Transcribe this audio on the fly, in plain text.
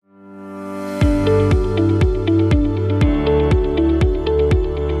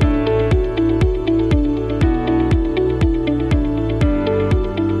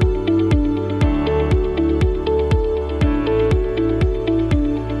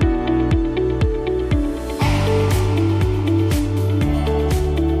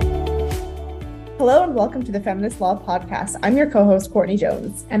welcome to the Feminist Law Podcast. I'm your co-host, Courtney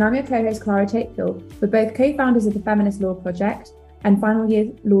Jones. And I'm your co-host, Clara Takefield. We're both co-founders of the Feminist Law Project and final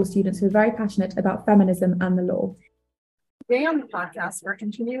year law students who are very passionate about feminism and the law. Today on the podcast, we're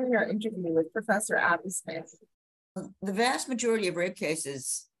continuing our interview with Professor Abbe. The vast majority of rape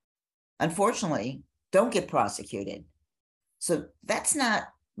cases, unfortunately, don't get prosecuted. So that's not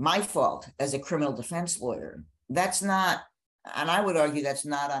my fault as a criminal defense lawyer. That's not, and I would argue that's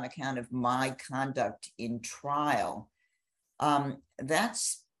not on account of my conduct in trial.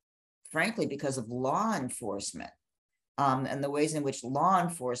 That's frankly because of law enforcement and the ways in which law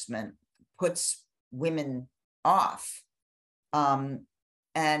enforcement puts women off. And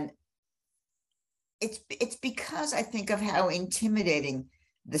it's because I think of how intimidating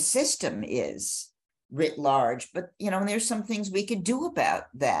the system is writ large, but there's some things we could do about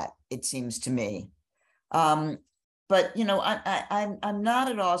that, it seems to me. But I'm not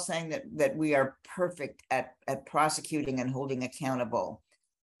at all saying that we are perfect at prosecuting and holding accountable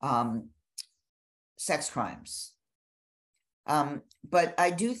sex crimes. But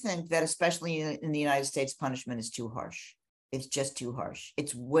I do think that especially in the United States, punishment is too harsh. It's just too harsh.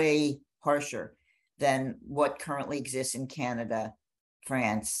 It's way harsher than what currently exists in Canada,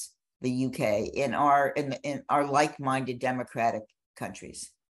 France, the UK, in our like-minded democratic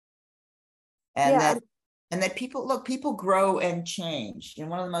countries. And that people grow and change.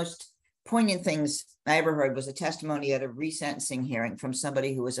 One of the most poignant things I ever heard was a testimony at a resentencing hearing from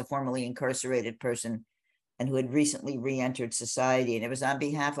somebody who was a formerly incarcerated person and who had recently re-entered society. And it was on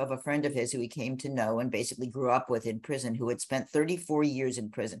behalf of a friend of his who he came to know and basically grew up with in prison, who had spent 34 years in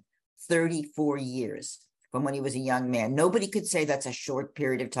prison, 34 years from when he was a young man. Nobody could say that's a short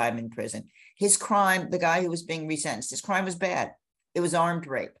period of time in prison. His crime, the guy who was being resentenced, his crime was bad. It was armed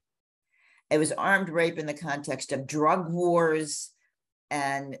rape. It was armed rape in the context of drug wars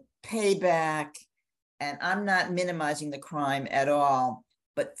and payback. And I'm not minimizing the crime at all,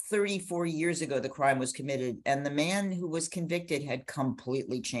 but 34 years ago, the crime was committed. And the man who was convicted had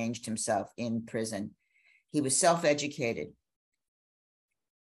completely changed himself in prison. He was self-educated.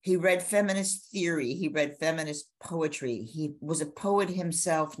 He read feminist theory. He read feminist poetry. He was a poet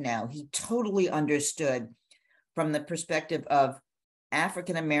himself now. He totally understood from the perspective of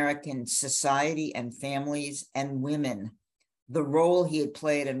African-American society and families and women, the role he had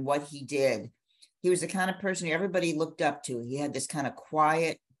played and what he did. He was the kind of person who everybody looked up to. He had this kind of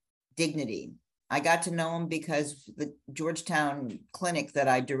quiet dignity. I got to know him because the Georgetown clinic that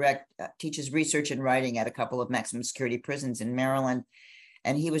I direct teaches research and writing at a couple of maximum security prisons in Maryland.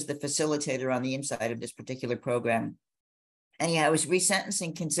 And he was the facilitator on the inside of this particular program. Anyhow, his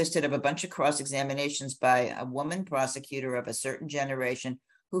resentencing consisted of a bunch of cross-examinations by a woman prosecutor of a certain generation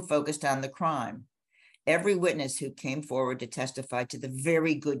who focused on the crime. Every witness who came forward to testify to the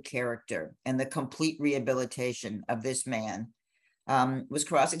very good character and the complete rehabilitation of this man was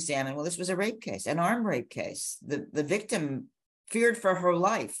cross-examined. Well, this was a rape case, an armed rape case. The victim feared for her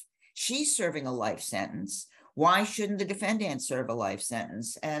life. She's serving a life sentence. Why shouldn't the defendant serve a life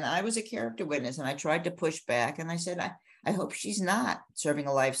sentence? And I was a character witness, and I tried to push back, and I said, I hope she's not serving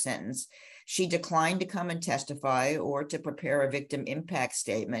a life sentence. She declined to come and testify or to prepare a victim impact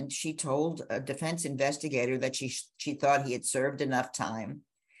statement. She told a defense investigator that she thought he had served enough time.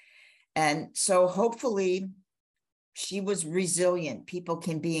 And so hopefully she was resilient. People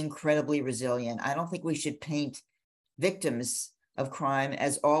can be incredibly resilient. I don't think we should paint victims of crime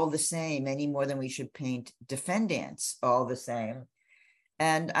as all the same any more than we should paint defendants all the same.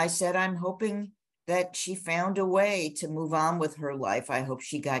 And I said, I'm hoping that she found a way to move on with her life. I hope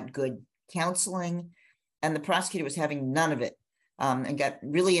she got good counseling. And the prosecutor was having none of it and got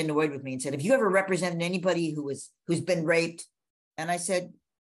really annoyed with me and said, have you ever represented anybody who's been raped? And I said,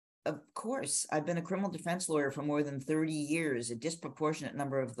 of course, I've been a criminal defense lawyer for more than 30 years. A disproportionate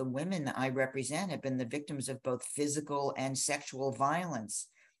number of the women I represent have been the victims of both physical and sexual violence.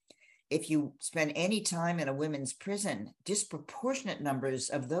 If you spend any time in a women's prison, disproportionate numbers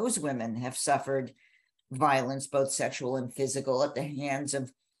of those women have suffered violence, both sexual and physical, at the hands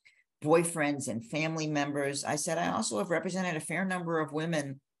of boyfriends and family members. I said, I also have represented a fair number of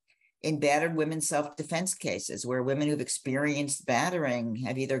women in battered women's self-defense cases where women who've experienced battering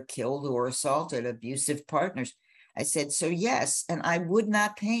have either killed or assaulted abusive partners. I said, so yes, and I would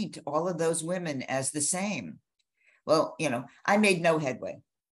not paint all of those women as the same. Well, I made no headway.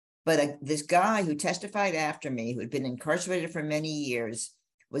 But this guy who testified after me, who had been incarcerated for many years,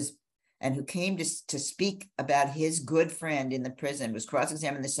 and who came to speak about his good friend in the prison, was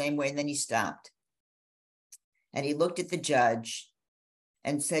cross-examined the same way, and then he stopped. And he looked at the judge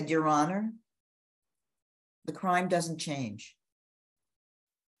and said, Your Honor, the crime doesn't change.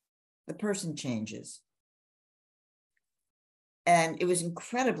 The person changes. And it was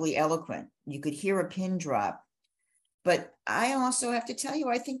incredibly eloquent. You could hear a pin drop. But I also have to tell you,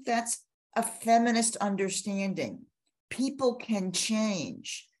 I think that's a feminist understanding. People can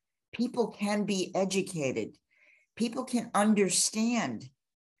change. People can be educated. People can understand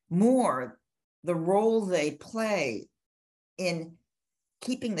more the role they play in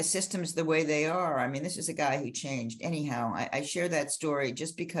keeping the systems the way they are. I mean, this is a guy who changed. Anyhow, I share that story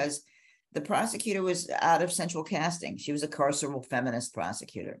just because the prosecutor was out of central casting. She was a carceral feminist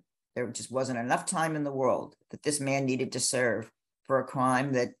prosecutor. There just wasn't enough time in the world that this man needed to serve for a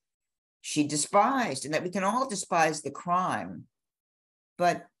crime that she despised, and that we can all despise the crime.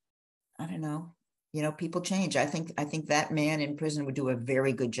 But I don't know, people change. I think that man in prison would do a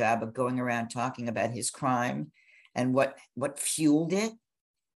very good job of going around talking about his crime and what fueled it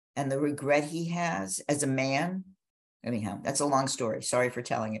and the regret he has as a man. Anyhow, that's a long story. Sorry for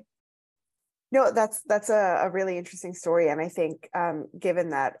telling it. No, that's a really interesting story. And I think given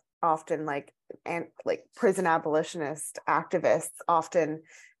that often like prison abolitionist activists often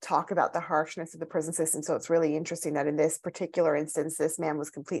talk about the harshness of the prison system. So it's really interesting that in this particular instance, this man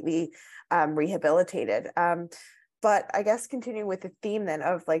was completely rehabilitated. But I guess continuing with the theme then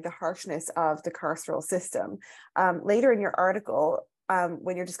of like the harshness of the carceral system, later in your article,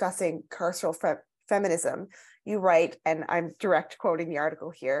 when you're discussing carceral feminism, you write, and I'm direct quoting the article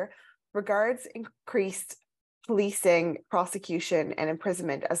here, regards increased policing, prosecution, and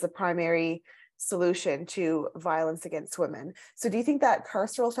imprisonment as the primary solution to violence against women. So do you think that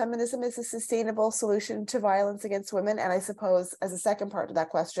carceral feminism is a sustainable solution to violence against women? And I suppose as a second part of that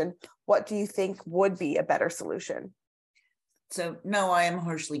question, what do you think would be a better solution? So no, I am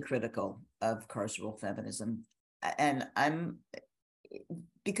harshly critical of carceral feminism. And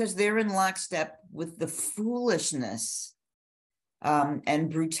because they're in lockstep with the foolishness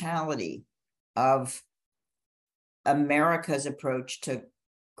and brutality of America's approach to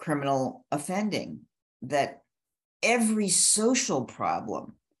criminal offending, that every social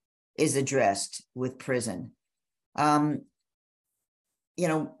problem is addressed with prison.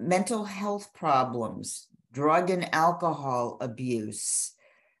 Mental health problems, drug and alcohol abuse,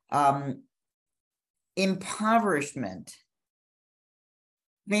 impoverishment,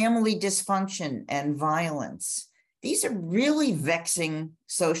 family dysfunction and violence. These are really vexing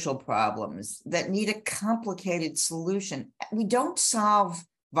social problems that need a complicated solution. We don't solve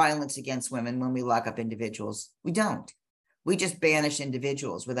violence against women when we lock up individuals. We don't. We just banish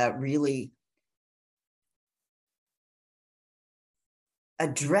individuals without really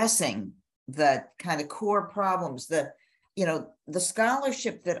addressing the kind of core problems. The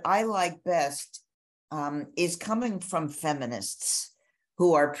scholarship that I like best is coming from feminists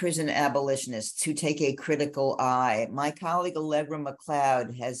who are prison abolitionists, who take a critical eye. My colleague Allegra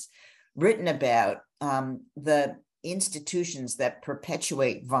McLeod has written about the institutions that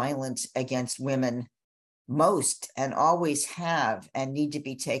perpetuate violence against women most and always have and need to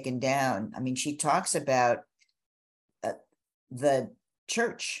be taken down. I mean, she talks about the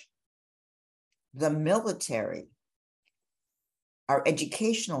church, the military, our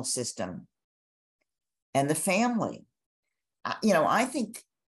educational system, and the family. I think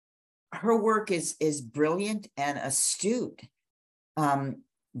her work is brilliant and astute.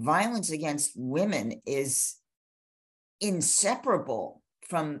 Violence against women is inseparable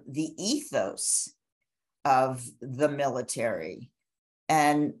from the ethos of the military.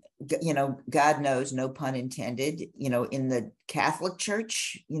 And, God knows, no pun intended, in the Catholic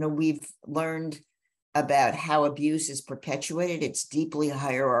Church, we've learned about how abuse is perpetuated. It's deeply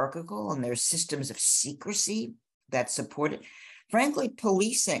hierarchical, and there's systems of secrecy that support it. Frankly,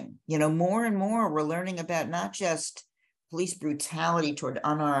 policing, more and more we're learning about not just police brutality toward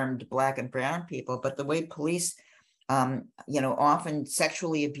unarmed Black and brown people, but the way police, often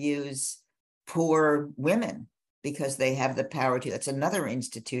sexually abuse poor women because they have the power to. That's another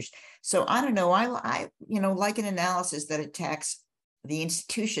institution. So I don't know. I like an analysis that attacks the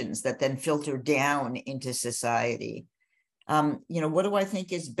institutions that then filter down into society. What do I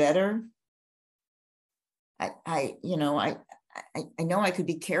think is better? I know I could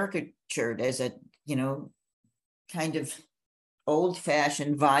be caricatured as a, kind of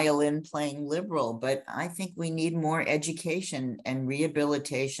old-fashioned violin playing liberal, but I think we need more education and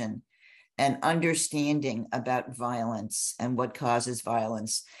rehabilitation and understanding about violence and what causes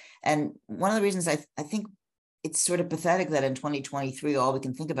violence. And one of the reasons I think it's sort of pathetic that in 2023, all we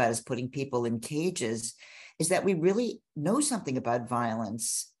can think about is putting people in cages is that we really know something about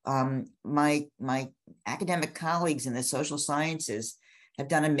violence. My academic colleagues in the social sciences have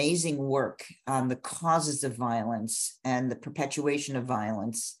done amazing work on the causes of violence and the perpetuation of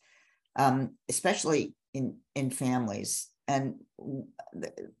violence, especially in families. And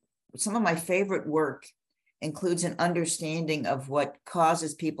some of my favorite work includes an understanding of what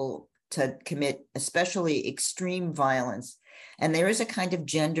causes people to commit especially extreme violence. And there is a kind of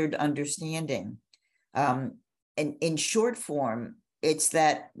gendered understanding. And in short form, it's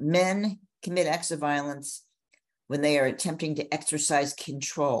that men commit acts of violence when they are attempting to exercise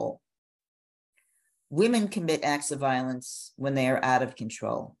control. Women commit acts of violence when they are out of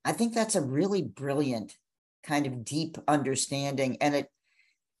control. I think that's a really brilliant kind of deep understanding, and it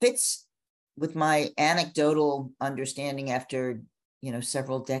fits with my anecdotal understanding after,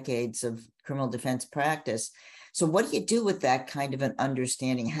 several decades of criminal defense practice. So what do you do with that kind of an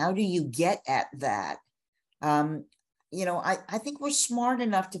understanding? How do you get at that? I think we're smart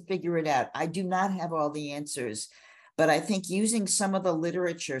enough to figure it out. I do not have all the answers, but I think using some of the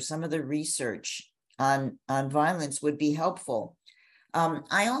literature, some of the research on violence would be helpful.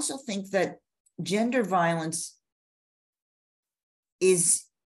 I also think that gender violence is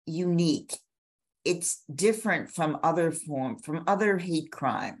unique. It's different from other hate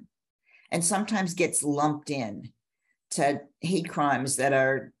crime, and sometimes gets lumped in to hate crimes that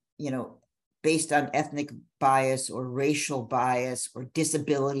are, based on ethnic bias or racial bias or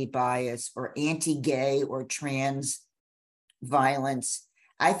disability bias or anti-gay or trans violence.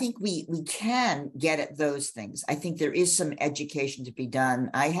 I think we can get at those things. I think there is some education to be done.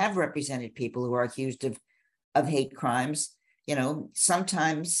 I have represented people who are accused of hate crimes.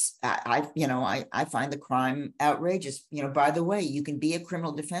 Sometimes I find the crime outrageous. By the way, you can be a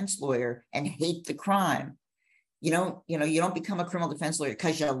criminal defense lawyer and hate the crime. You don't become a criminal defense lawyer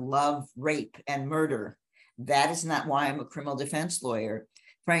because you love rape and murder. That is not why I'm a criminal defense lawyer.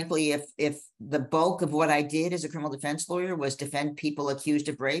 Frankly, if the bulk of what I did as a criminal defense lawyer was defend people accused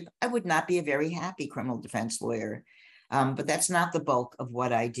of rape, I would not be a very happy criminal defense lawyer. But that's not the bulk of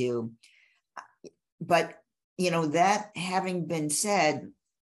what I do. But that having been said,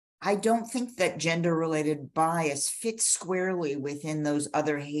 I don't think that gender-related bias fits squarely within those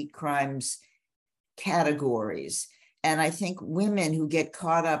other hate crimes categories. And I think women who get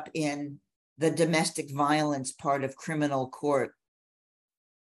caught up in the domestic violence part of criminal court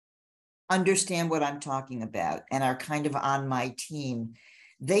understand what I'm talking about and are kind of on my team.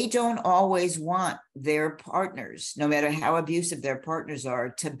 They don't always want their partners, no matter how abusive their partners are,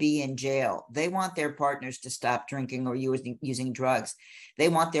 to be in jail. They want their partners to stop drinking or using drugs. They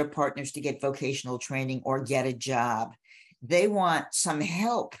want their partners to get vocational training or get a job. They want some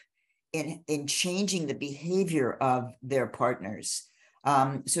help in changing the behavior of their partners.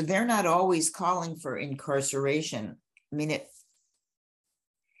 So they're not always calling for incarceration. I mean,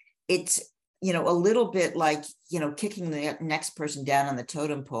 it's a little bit like, kicking the next person down on the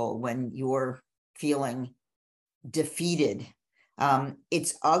totem pole when you're feeling defeated.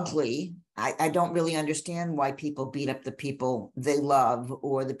 It's ugly. I don't really understand why people beat up the people they love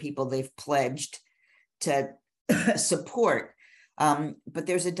or the people they've pledged to support. But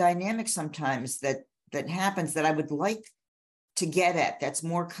there's a dynamic sometimes that happens that I would like to get at that's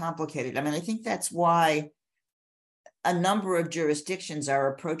more complicated. I mean, I think that's why a number of jurisdictions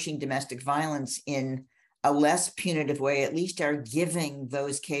are approaching domestic violence in a less punitive way, at least are giving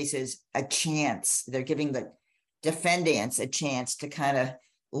those cases a chance. They're giving the defendants a chance to kind of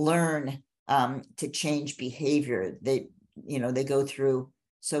learn to change behavior. They go through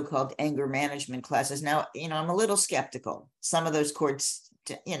so-called anger management classes. Now, I'm a little skeptical. Some of those courts,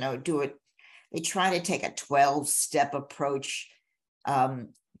 do it. They try to take a 12-step approach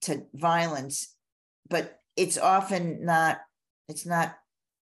to violence, but it's often not,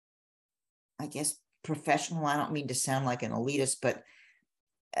 I guess, professional. I don't mean to sound like an elitist, but,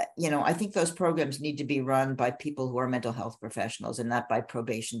 I think those programs need to be run by people who are mental health professionals and not by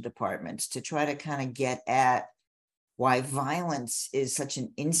probation departments to try to kind of get at why violence is such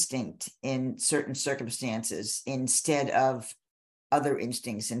an instinct in certain circumstances instead of other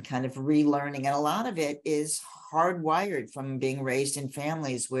instincts, and kind of relearning. And a lot of it is hardwired from being raised in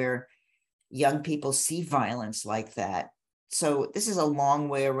families where young people see violence like that. So this is a long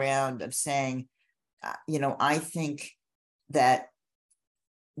way around of saying, I think that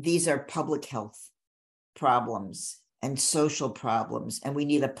these are public health problems and social problems, and we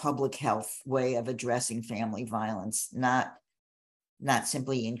need a public health way of addressing family violence, not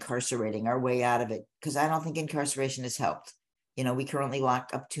simply incarcerating our way out of it, because I don't think incarceration has helped. We currently lock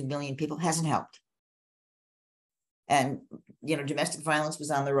up 2 million people, hasn't helped. And, domestic violence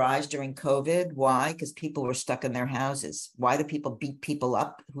was on the rise during COVID. Why? Because people were stuck in their houses. Why do people beat people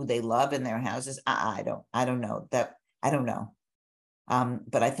up who they love in their houses? I don't know that. I don't know.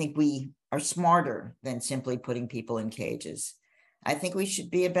 But I think we are smarter than simply putting people in cages. I think we should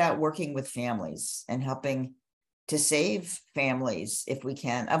be about working with families and helping to save families if we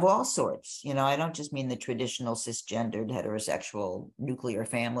can, of all sorts. I don't just mean the traditional cisgendered heterosexual nuclear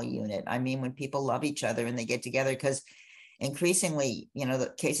family unit. I mean when people love each other and they get together, because increasingly,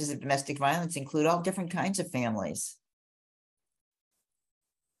 the cases of domestic violence include all different kinds of families.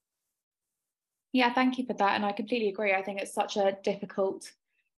 Yeah, thank you for that. And I completely agree. I think it's such a difficult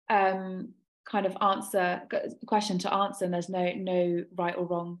kind of question to answer, and there's no right or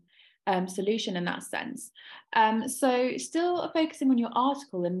wrong solution in that sense. So still focusing on your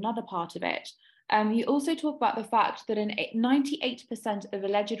article, in another part of it, you also talk about the fact that in 98% of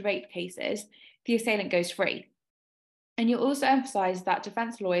alleged rape cases, the assailant goes free. And you also emphasize that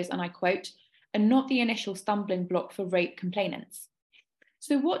defense lawyers, and I quote, are not the initial stumbling block for rape complainants.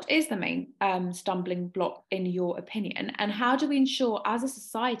 So what is the main stumbling block in your opinion? And how do we ensure as a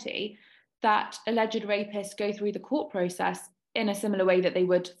society that alleged rapists go through the court process in a similar way that they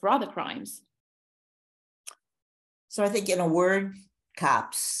would for other crimes? So I think, in a word,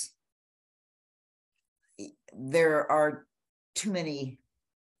 cops. There are too many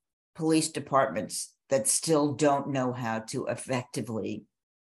police departments that still don't know how to effectively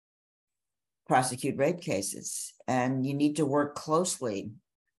prosecute rape cases. And you need to work closely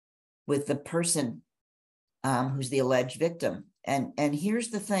with the person who's the alleged victim. And here's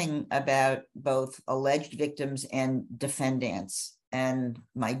the thing about both alleged victims and defendants. And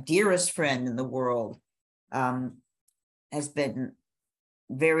my dearest friend in the world has been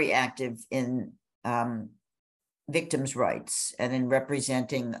very active in victims' rights and in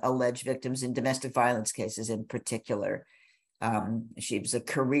representing alleged victims in domestic violence cases in particular. She was a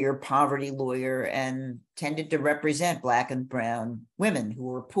career poverty lawyer and tended to represent Black and brown women who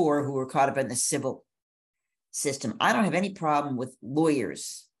were poor, who were caught up in the civil system. I don't have any problem with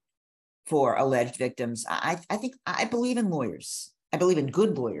lawyers for alleged victims. I think I believe in lawyers. I believe in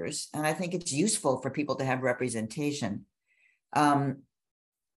good lawyers, and I think it's useful for people to have representation. But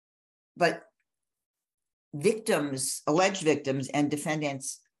victims, alleged victims, and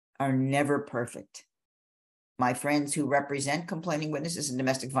defendants are never perfect. My friends who represent complaining witnesses in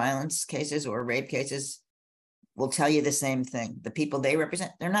domestic violence cases or rape cases will tell you the same thing. The people they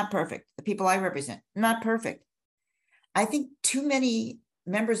represent, they're not perfect. The people I represent, not perfect. I think too many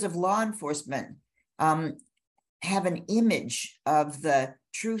members of law enforcement have an image of the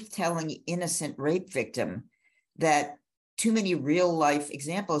truth-telling innocent rape victim that too many real-life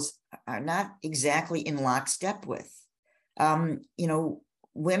examples are not exactly in lockstep with.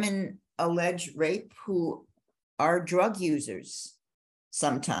 Women allege rape who are drug users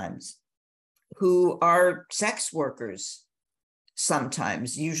sometimes, who are sex workers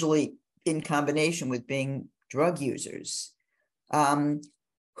sometimes, usually in combination with being drug users,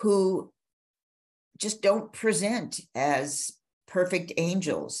 who just don't present as perfect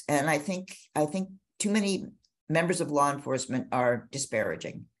angels. And I think too many members of law enforcement are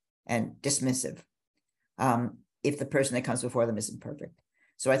disparaging and dismissive if the person that comes before them isn't perfect.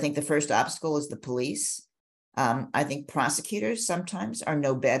 So I think the first obstacle is the police. I think prosecutors sometimes are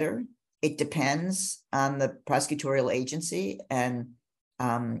no better. It depends on the prosecutorial agency and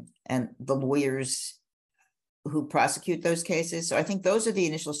the lawyers who prosecute those cases. So I think those are the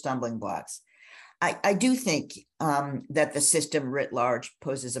initial stumbling blocks. I do think that the system writ large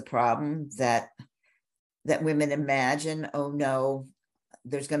poses a problem, that women imagine, oh no,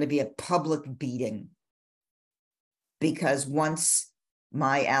 there's going to be a public beating because once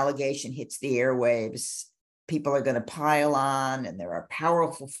my allegation hits the airwaves, people are going to pile on, and there are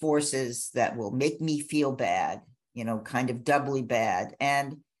powerful forces that will make me feel bad, kind of doubly bad.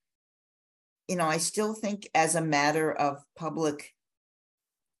 And, I still think as a matter of public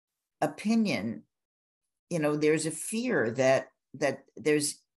opinion, there's a fear that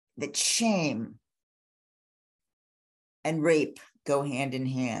shame and rape go hand in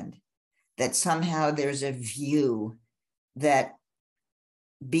hand, that somehow there's a view that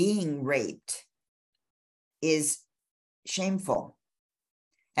being raped is shameful.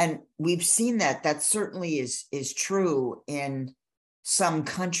 And we've seen that certainly is true in some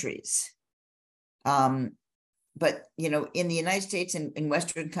countries. But, in the United States and in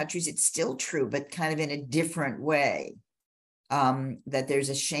Western countries, it's still true, but kind of in a different way, that there's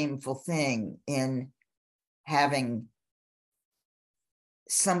a shameful thing in having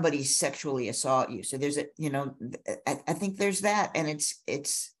somebody sexually assault you. So there's I think there's that, and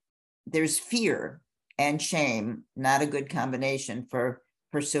there's fear and shame, not a good combination for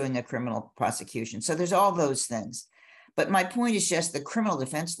pursuing a criminal prosecution. So there's all those things. But my point is just the criminal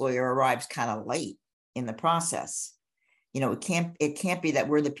defense lawyer arrives kind of late in the process. It can't be that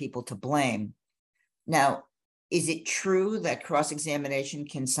we're the people to blame. Now, is it true that cross-examination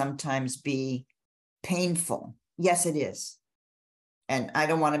can sometimes be painful? Yes, it is. And I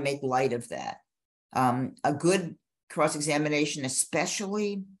don't want to make light of that. A good cross-examination,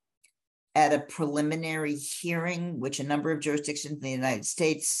 especially at a preliminary hearing, which a number of jurisdictions in the United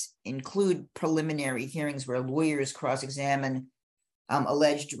States include preliminary hearings where lawyers cross-examine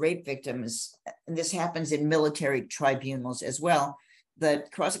alleged rape victims. And this happens in military tribunals as well. The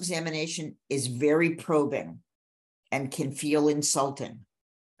cross-examination is very probing and can feel insulting.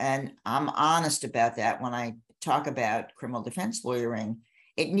 And I'm honest about that when I talk about criminal defense lawyering.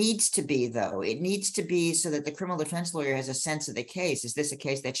 It needs to be, though. It needs to be so that the criminal defense lawyer has a sense of the case. Is this a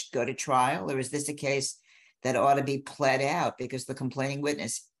case that should go to trial, or is this a case that ought to be pled out because the complaining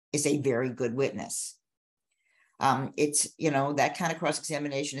witness is a very good witness? It's, that kind of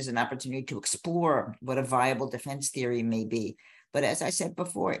cross-examination is an opportunity to explore what a viable defense theory may be. But as I said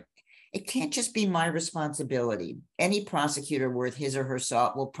before, it can't just be my responsibility. Any prosecutor worth his or her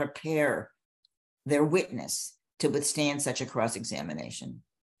salt will prepare their witness to withstand such a cross-examination.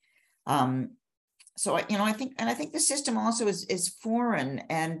 So, I think the system also is foreign,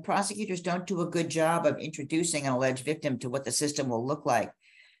 and prosecutors don't do a good job of introducing an alleged victim to what the system will look like.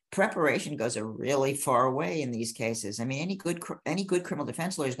 Preparation goes a really far way in these cases. I mean, any good criminal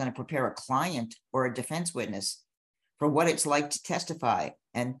defense lawyer is going to prepare a client or a defense witness for what it's like to testify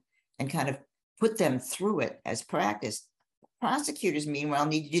and kind of put them through it as practice. Prosecutors, meanwhile,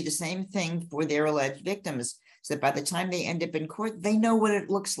 need to do the same thing for their alleged victims, so that by the time they end up in court, they know what it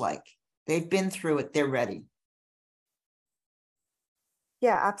looks like. They've been through it, they're ready.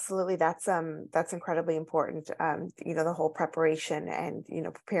 Yeah, absolutely. That's incredibly important. The whole preparation and,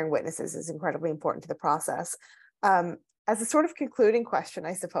 preparing witnesses is incredibly important to the process. As a sort of concluding question,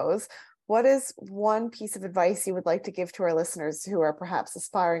 I suppose, what is one piece of advice you would like to give to our listeners who are perhaps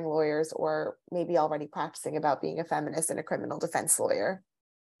aspiring lawyers or maybe already practicing about being a feminist and a criminal defense lawyer?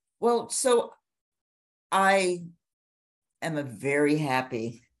 Well, so I am a very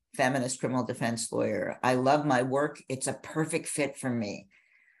happy feminist criminal defense lawyer. I love my work. It's a perfect fit for me.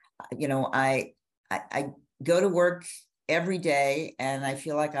 I go to work every day and I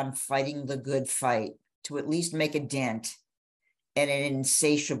feel like I'm fighting the good fight to at least make a dent in an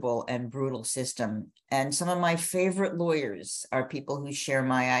insatiable and brutal system. And some of my favorite lawyers are people who share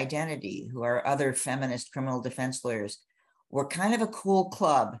my identity, who are other feminist criminal defense lawyers. We're kind of a cool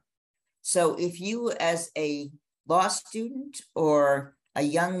club. So if you, as a law student or a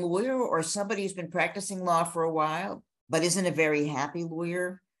young lawyer or somebody who's been practicing law for a while, but isn't a very happy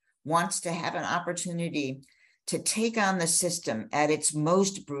lawyer, wants to have an opportunity to take on the system at its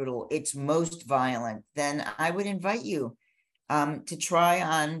most brutal, its most violent, then I would invite you to try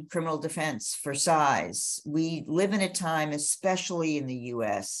on criminal defense for size. We live in a time, especially in the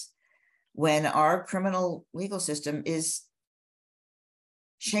US, when our criminal legal system is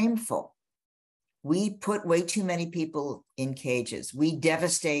shameful. We put way too many people in cages. We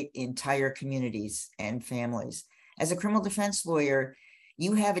devastate entire communities and families. As a criminal defense lawyer,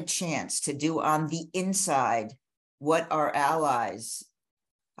 you have a chance to do on the inside what our allies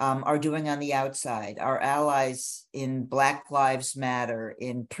are doing on the outside. Our allies in Black Lives Matter,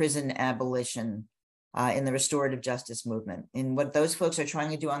 in prison abolition, in the restorative justice movement. In what those folks are trying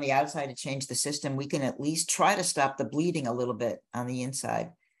to do on the outside to change the system, we can at least try to stop the bleeding a little bit on the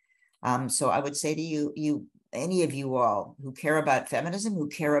inside. So I would say to you, any of you all who care about feminism, who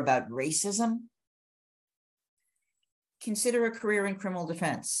care about racism, consider a career in criminal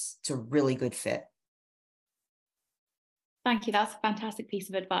defense. It's a really good fit. Thank you. That's a fantastic piece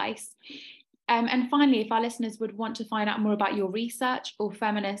of advice. And finally, if our listeners would want to find out more about your research or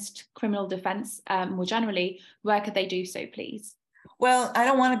feminist criminal defense more generally, where could they do so, please? Well, I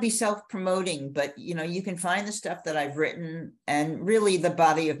don't want to be self-promoting, but you can find the stuff that I've written, and really the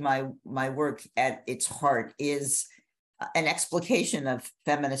body of my work at its heart is an explication of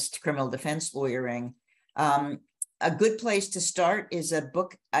feminist criminal defense lawyering. A good place to start is a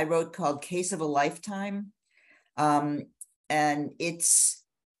book I wrote called Case of a Lifetime. And it's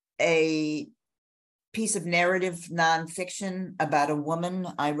a piece of narrative nonfiction about a woman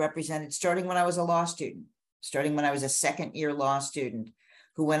I represented starting when I was a law student, starting when I was a second-year law student,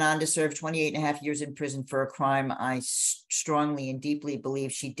 who went on to serve 28 and a half years in prison for a crime I strongly and deeply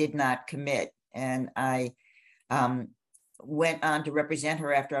believe she did not commit. And I went on to represent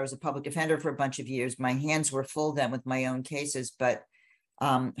her after I was a public defender for a bunch of years. My hands were full then with my own cases, but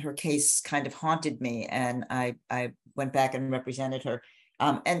her case kind of haunted me, and I went back and represented her.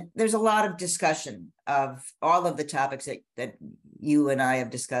 And there's a lot of discussion of all of the topics that you and I have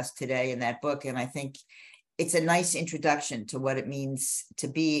discussed today in that book. And I think it's a nice introduction to what it means to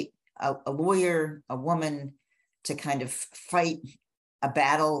be a lawyer, a woman, to kind of fight a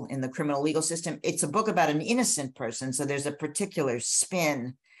battle in the criminal legal system. It's a book about an innocent person, so there's a particular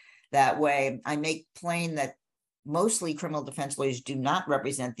spin that way. I make plain that mostly criminal defense lawyers do not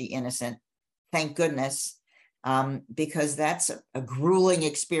represent the innocent, thank goodness, because that's a grueling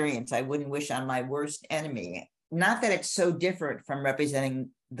experience I wouldn't wish on my worst enemy. Not that it's so different from representing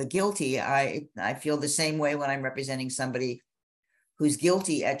the guilty. I feel the same way when I'm representing somebody who's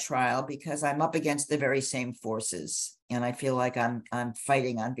guilty at trial, because I'm up against the very same forces. And I feel like I'm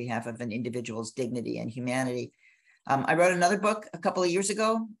fighting on behalf of an individual's dignity and humanity. I wrote another book a couple of years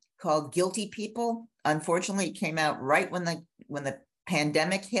ago called Guilty People. Unfortunately, it came out right when the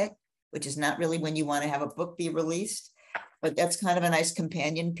pandemic hit, which is not really when you want to have a book be released. But that's kind of a nice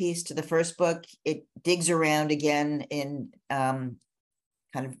companion piece to the first book. It digs around again in kind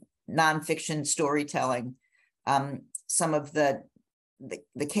of nonfiction storytelling. Some of the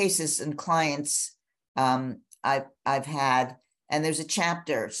cases and clients I've had, and there's a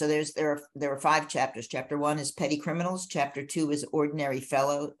chapter. So there are 5 chapters. Chapter 1 is petty criminals. Chapter 2 is ordinary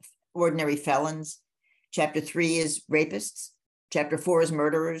felons. Chapter 3 is rapists. Chapter 4 is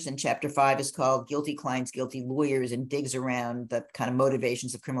murderers, and chapter 5 is called Guilty Clients, Guilty Lawyers, and digs around the kind of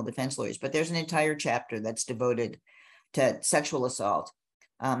motivations of criminal defense lawyers. But there's an entire chapter that's devoted to sexual assault.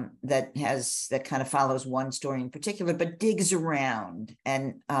 That kind of follows one story in particular, but digs around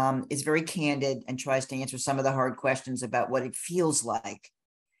and is very candid and tries to answer some of the hard questions about what it feels like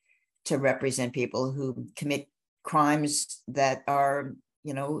to represent people who commit crimes that are,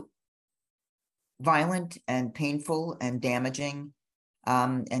 violent and painful and damaging,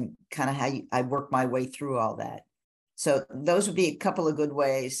 and kind of how I work my way through all that. So those would be a couple of good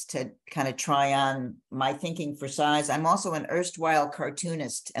ways to kind of try on my thinking for size. I'm also an erstwhile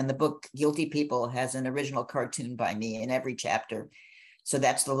cartoonist, and the book Guilty People has an original cartoon by me in every chapter. So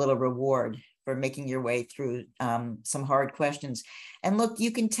that's the little reward for making your way through some hard questions. And look, you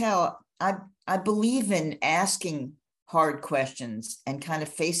can tell I believe in asking hard questions and kind of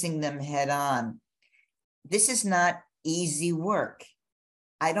facing them head on. This is not easy work.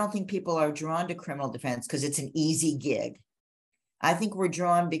 I don't think people are drawn to criminal defense because it's an easy gig. I think we're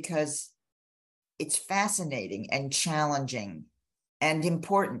drawn because it's fascinating and challenging and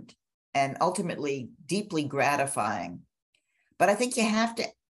important and ultimately deeply gratifying. But I think you have to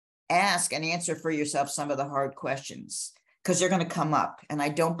ask and answer for yourself some of the hard questions because they're going to come up. And I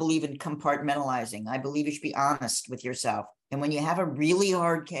don't believe in compartmentalizing. I believe you should be honest with yourself. And when you have a really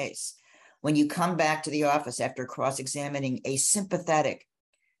hard case, when you come back to the office after cross-examining a sympathetic,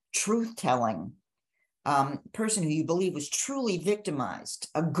 truth-telling person who you believe was truly victimized,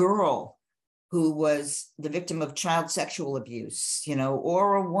 a girl who was the victim of child sexual abuse,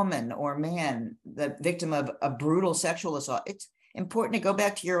 or a woman or man, the victim of a brutal sexual assault, it's important to go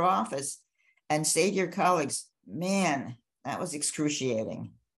back to your office and say to your colleagues, man, that was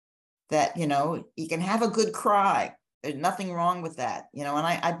excruciating. That, you can have a good cry. There's nothing wrong with that, and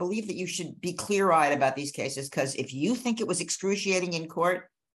I believe that you should be clear-eyed about these cases, because if you think it was excruciating in court,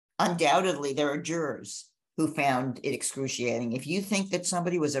 undoubtedly there are jurors who found it excruciating. If you think that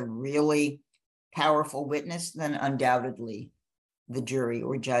somebody was a really powerful witness, then undoubtedly the jury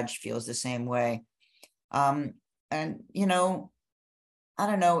or judge feels the same way. And, I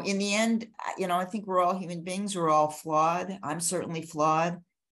don't know, in the end, I think we're all human beings. We're all flawed. I'm certainly flawed.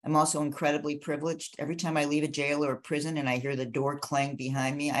 I'm also incredibly privileged. Every time I leave a jail or a prison and I hear the door clang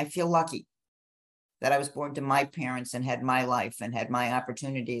behind me, I feel lucky that I was born to my parents and had my life and had my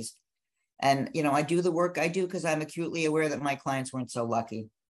opportunities. And, I do the work I do because I'm acutely aware that my clients weren't so lucky.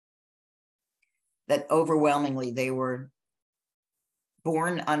 That overwhelmingly they were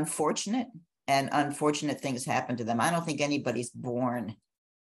born unfortunate, and unfortunate things happen to them. I don't think anybody's born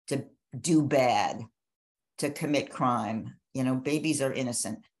to do bad, to commit crime. Babies are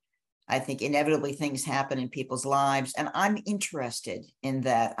innocent. I think inevitably things happen in people's lives, and I'm interested in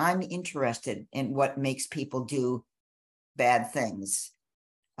that. I'm interested in what makes people do bad things.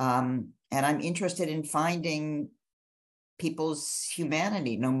 And I'm interested in finding people's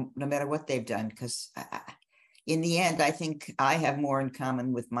humanity, no matter what they've done, because in the end, I think I have more in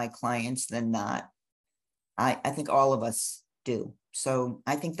common with my clients than not. I think all of us do. So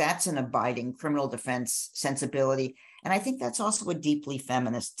I think that's an abiding criminal defense sensibility. And I think that's also a deeply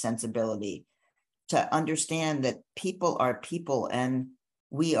feminist sensibility, to understand that people are people and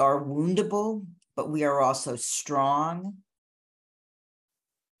we are woundable, but we are also strong.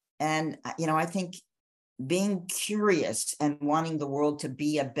 And, I think being curious and wanting the world to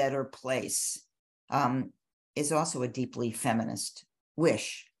be a better place is also a deeply feminist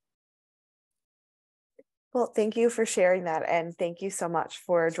wish. Well, thank you for sharing that. And thank you so much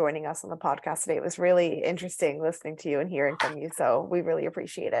for joining us on the podcast today. It was really interesting listening to you and hearing from you. So we really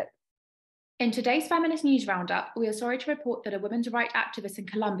appreciate it. In today's Feminist News Roundup, we are sorry to report that a women's rights activist in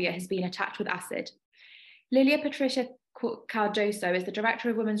Colombia has been attacked with acid. Lilia Patricia Cardoso is the director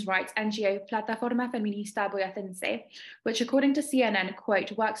of women's rights NGO Plataforma Feminista Boyacense, which, according to CNN,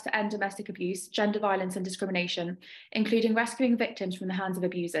 quote, works to end domestic abuse, gender violence and discrimination, including rescuing victims from the hands of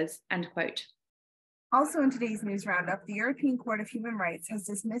abusers, end quote. Also in today's news roundup, the European Court of Human Rights has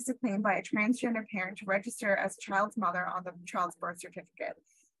dismissed a claim by a transgender parent to register as a child's mother on the child's birth certificate.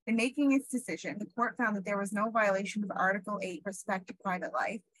 In making its decision, the court found that there was no violation of Article 8, respect to private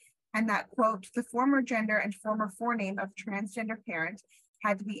life, and that, quote, the former gender and former forename of transgender parent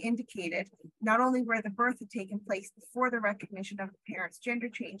had to be indicated, not only where the birth had taken place before the recognition of the parent's gender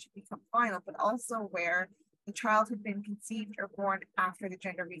change had become final, but also where the child had been conceived or born after the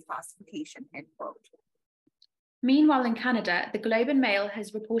gender reclassification, end quote. Meanwhile, in Canada, the Globe and Mail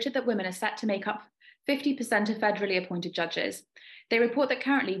has reported that women are set to make up 50% of federally appointed judges. They report that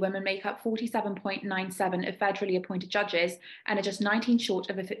currently women make up 47.97% of federally appointed judges and are just 19 short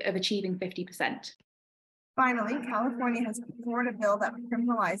of achieving 50%. Finally, California has put forward a bill that would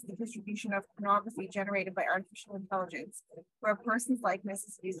criminalize the distribution of pornography generated by artificial intelligence, where a person's likeness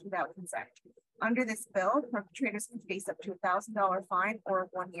is used without consent. Under this bill, perpetrators can face up to $1,000 fine or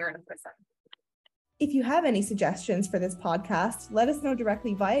 1 year in prison. If you have any suggestions for this podcast, let us know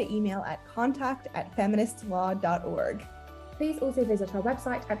directly via email at contact@feministlaw.org. Please also visit our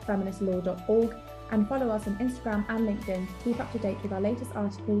website at feministlaw.org and follow us on Instagram and LinkedIn to keep up to date with our latest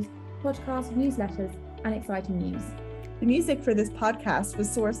articles, podcasts, newsletters, and exciting news. The music for this podcast was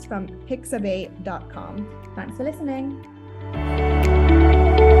sourced from pixabay.com. Thanks for listening.